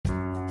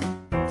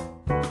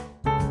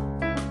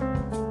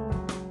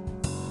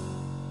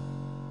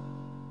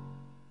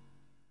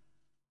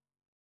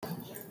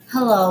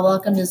Hello,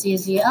 welcome to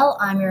ZZL.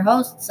 I'm your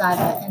host,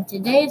 Zyva, and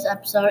today's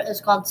episode is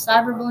called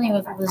Cyberbullying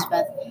with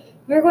Lizbeth.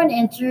 We're going to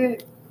answer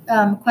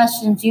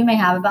questions you may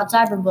have about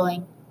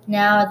cyberbullying.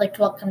 Now, I'd like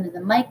to welcome to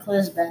the mic,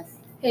 Lizbeth.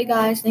 Hey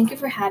guys, thank you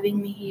for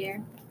having me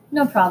here.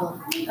 No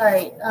problem. All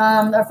right,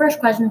 our first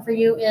question for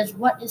you is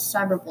what is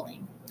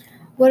cyberbullying?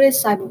 What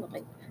is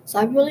cyberbullying?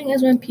 Cyberbullying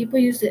is when people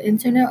use the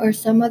internet or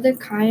some other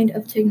kind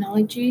of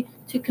technology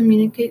to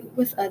communicate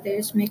with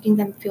others, making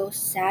them feel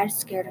sad,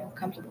 scared, and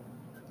uncomfortable.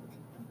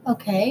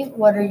 Okay,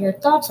 what are your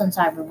thoughts on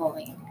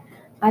cyberbullying?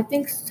 I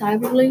think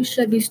cyberbullying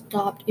should be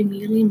stopped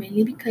immediately,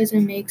 mainly because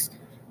it makes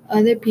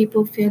other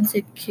people feel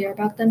insecure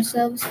about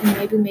themselves and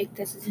maybe make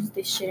decisions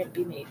they shouldn't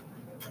be made.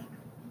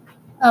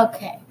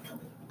 Okay,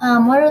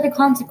 what are the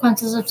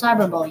consequences of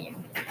cyberbullying?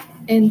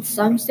 In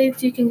some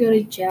states, you can go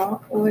to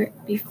jail or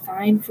be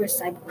fined for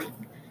cyberbullying.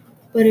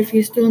 But if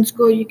you're still in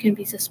school, you can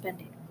be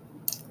suspended.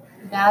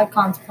 Bad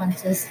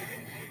consequences.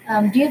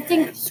 Do you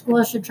think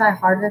schools should try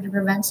harder to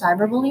prevent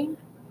cyberbullying?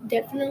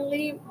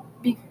 Definitely,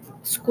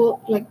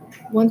 school, like,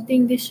 one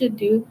thing they should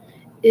do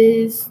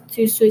is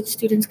to switch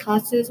students'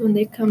 classes when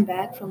they come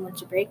back from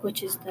lunch break,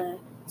 which is the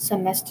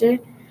semester,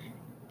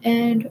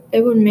 and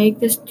it would make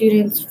the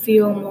students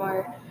feel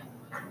more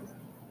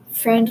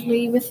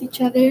friendly with each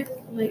other.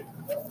 Like,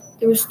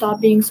 they would stop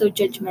being so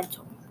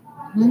judgmental.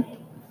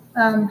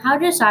 How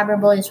do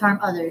cyberbullies harm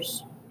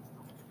others?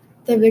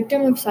 The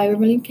victim of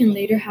cyberbullying can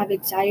later have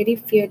anxiety,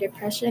 fear,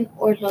 depression,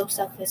 or low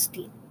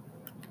self-esteem.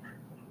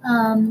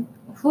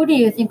 Who do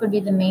you think would be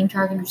the main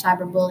target of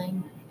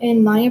cyberbullying?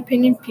 In my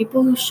opinion,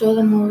 people who show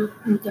the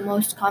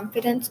most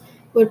confidence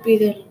would be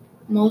the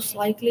most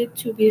likely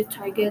to be the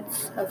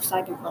targets of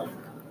cyberbullying.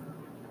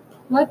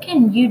 What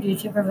can you do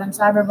to prevent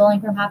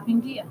cyberbullying from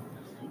happening to you?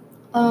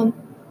 Um,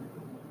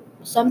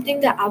 Something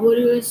that I would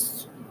do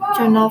is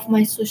turn off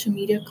my social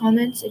media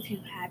comments if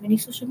you have any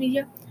social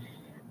media.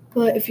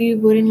 But if you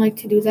wouldn't like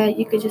to do that,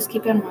 you could just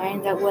keep in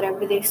mind that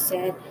whatever they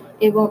said,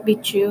 it won't be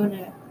true,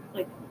 and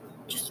like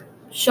just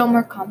show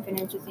more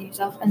confidence within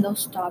yourself, and they'll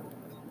stop.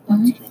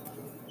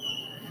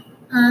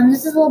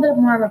 This is a little bit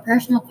more of a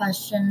personal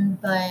question,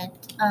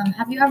 but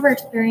have you ever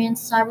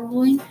experienced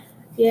cyberbullying?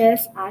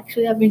 Yes,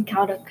 actually, I've been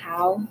called a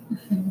cow.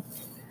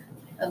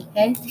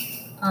 Okay.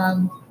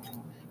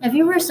 If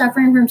you were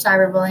suffering from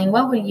cyberbullying,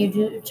 what would you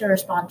do to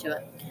respond to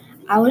it?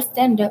 I would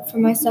stand up for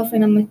myself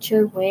in a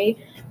mature way,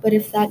 but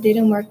if that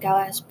didn't work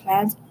out as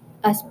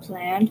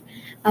planned,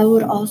 I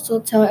would also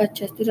tell a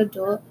trusted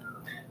adult,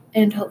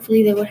 and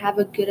hopefully they would have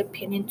a good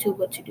opinion to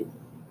what to do.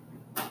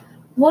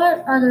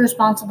 What are the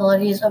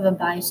responsibilities of a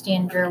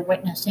bystander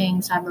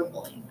witnessing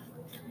cyberbullying?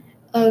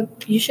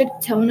 You should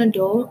tell an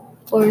adult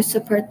or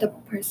support the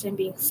person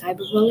being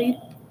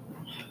cyberbullied.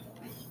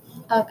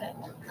 Okay.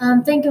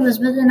 Thank you,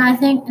 Elizabeth. And I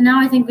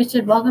think we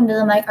should welcome to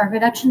the mic our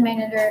production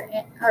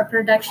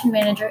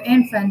manager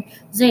and friend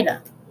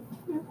Zayda.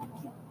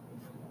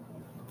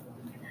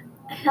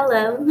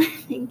 Hello,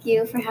 thank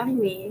you for having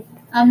me.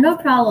 No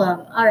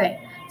problem. All right.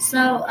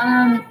 So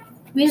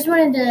we just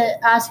wanted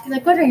to ask,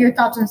 like, what are your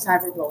thoughts on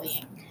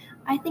cyberbullying?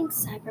 I think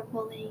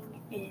cyberbullying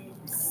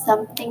is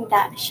something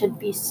that should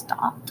be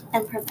stopped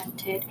and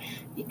prevented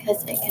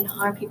because it can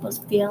harm people's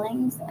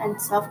feelings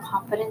and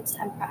self-confidence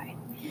and pride.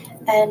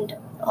 And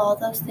all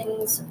those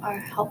things are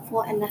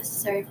helpful and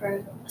necessary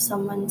for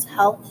someone's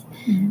health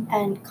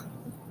and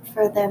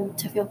for them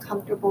to feel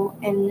comfortable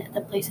in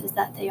the places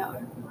that they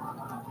are.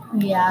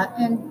 Yeah,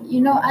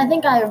 and I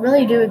think I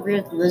really do agree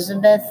with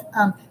Elizabeth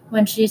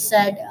when she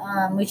said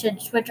we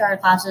should switch our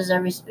classes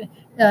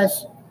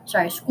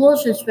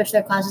schools should switch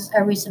their classes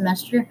every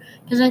semester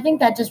because I think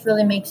that just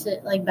really makes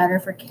it like better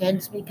for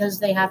kids because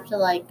they have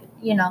to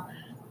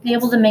be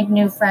able to make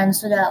new friends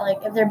so that like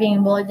if they're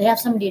being bullied they have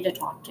somebody to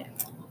talk to.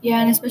 Yeah,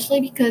 and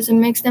especially because it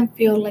makes them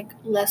feel like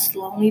less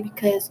lonely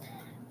because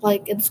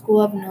like in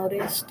school I've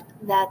noticed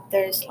that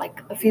there's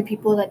like a few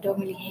people that don't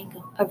really hang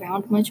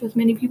around much with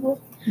many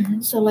people.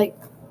 So like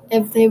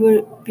if they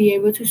would be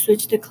able to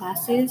switch the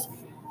classes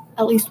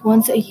at least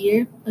once a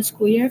year, a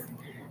school year,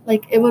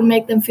 like it would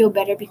make them feel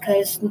better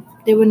because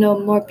they would know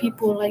more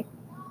people, like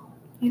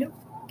Get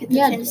the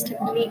chance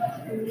to meet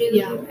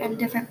new and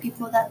different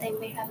people that they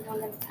may have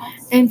known in the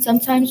past. And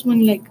sometimes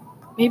when like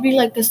maybe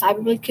like the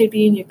cyberbully could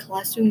be in your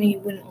classroom and you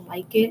wouldn't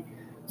like it,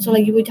 so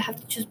like you would have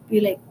to just be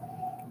like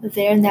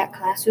there in that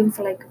classroom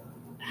for like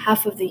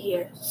half of the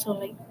year, so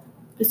like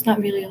it's not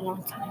really a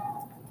long time.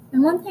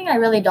 And one thing I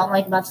really don't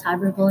like about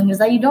cyberbullying is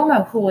that you don't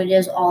know who it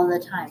is all the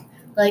time.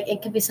 Like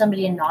it could be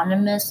somebody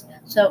anonymous,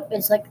 so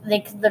it's like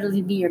they could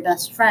literally be your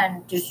best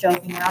friend just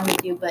joking around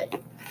with you,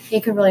 but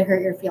it could really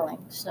hurt your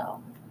feelings.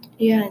 So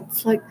yeah,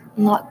 it's like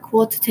not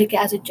cool to take it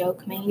as a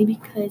joke, mainly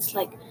because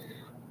like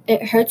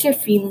it hurts your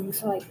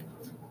feelings. Like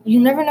you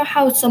never know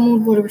how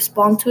someone would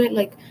respond to it.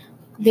 Like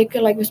they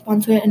could like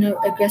respond to it in an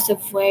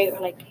aggressive way or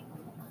like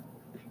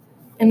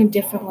in a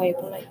different way,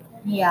 but like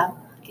yeah.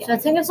 So I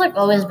think it's like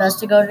always best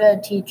to go to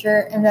a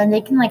teacher and then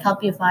they can like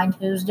help you find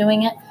who's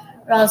doing it,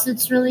 or else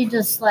it's really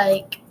just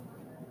like,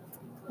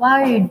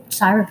 why are you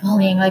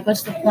cyberbullying? Like,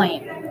 what's the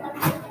point?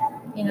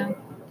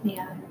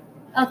 Yeah.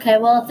 Okay,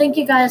 well, thank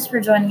you guys for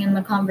joining in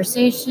the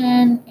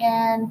conversation,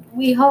 and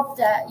we hope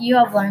that you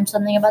have learned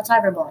something about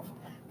cyberbullying.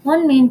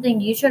 One main thing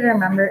you should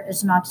remember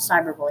is not to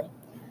cyberbully.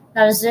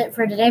 That is it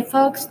for today,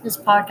 folks. This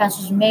podcast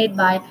was made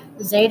by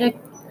Zayda,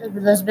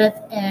 Elizabeth,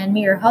 and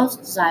me, your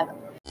host, Zyva.